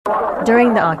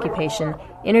During the occupation,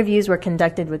 interviews were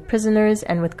conducted with prisoners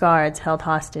and with guards held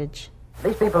hostage.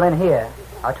 These people in here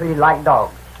are treated like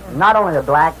dogs. Not only the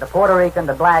black, the Puerto Rican,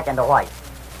 the black, and the white.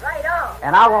 Right on.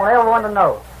 And I want everyone to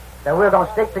know that we're going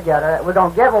to stick together, that we're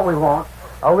going to get what we want,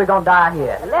 or we're going to die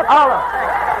here. All of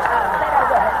us.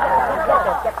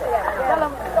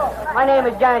 My name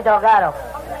is Johnny Delgado.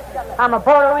 I'm a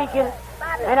Puerto Rican,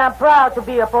 and I'm proud to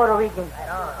be a Puerto Rican.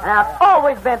 And I've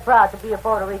always been proud to be a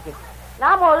Puerto Rican.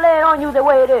 Now I'm going to lay it on you the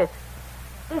way it is.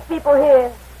 These people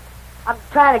here are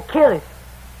trying to kill us.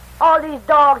 All these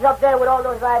dogs up there with all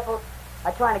those rifles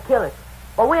are trying to kill us.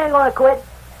 But we ain't going to quit.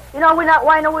 You know, we're not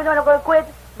going to quit?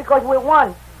 Because we're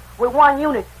one. We're one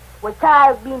unit. We're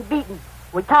tired of being beaten.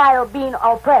 We're tired of being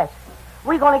oppressed.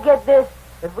 We're going to get this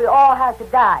if we all have to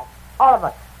die. All of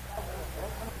us.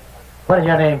 What is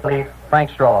your name, please? Frank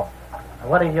Stroll.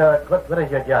 What is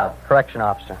your job? Correction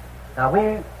officer. Now,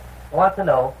 we want to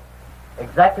know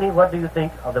exactly what do you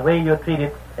think of the way you're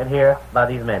treated in here by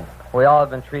these men? We all have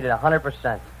been treated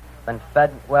 100%. Been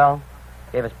fed well,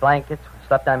 gave us blankets,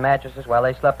 slept on mattresses while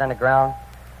they slept on the ground.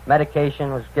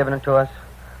 Medication was given to us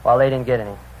while they didn't get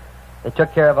any. They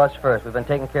took care of us first. We've been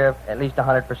taken care of at least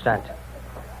 100%.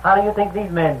 How do you think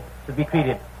these men should be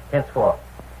treated henceforth?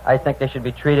 I think they should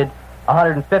be treated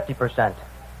 150%.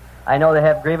 I know they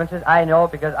have grievances. I know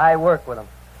it because I work with them.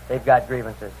 They've got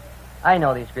grievances. I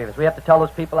know these grievances. We have to tell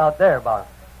those people out there about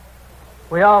them.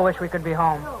 We all wish we could be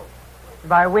home.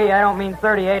 By we, I don't mean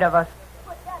 38 of us.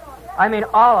 I mean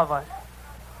all of us.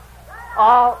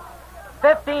 All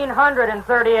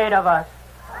 1,538 of us.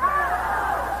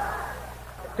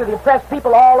 To the oppressed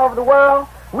people all over the world,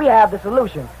 we have the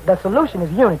solution. The solution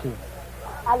is unity.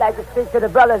 I'd like to speak to the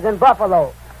brothers in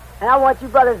Buffalo. And I want you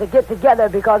brothers to get together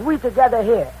because we together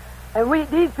here. And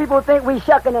these people think we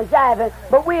shucking and jiving,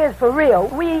 but we is for real.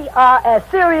 We are as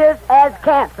serious as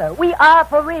cancer. We are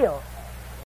for real.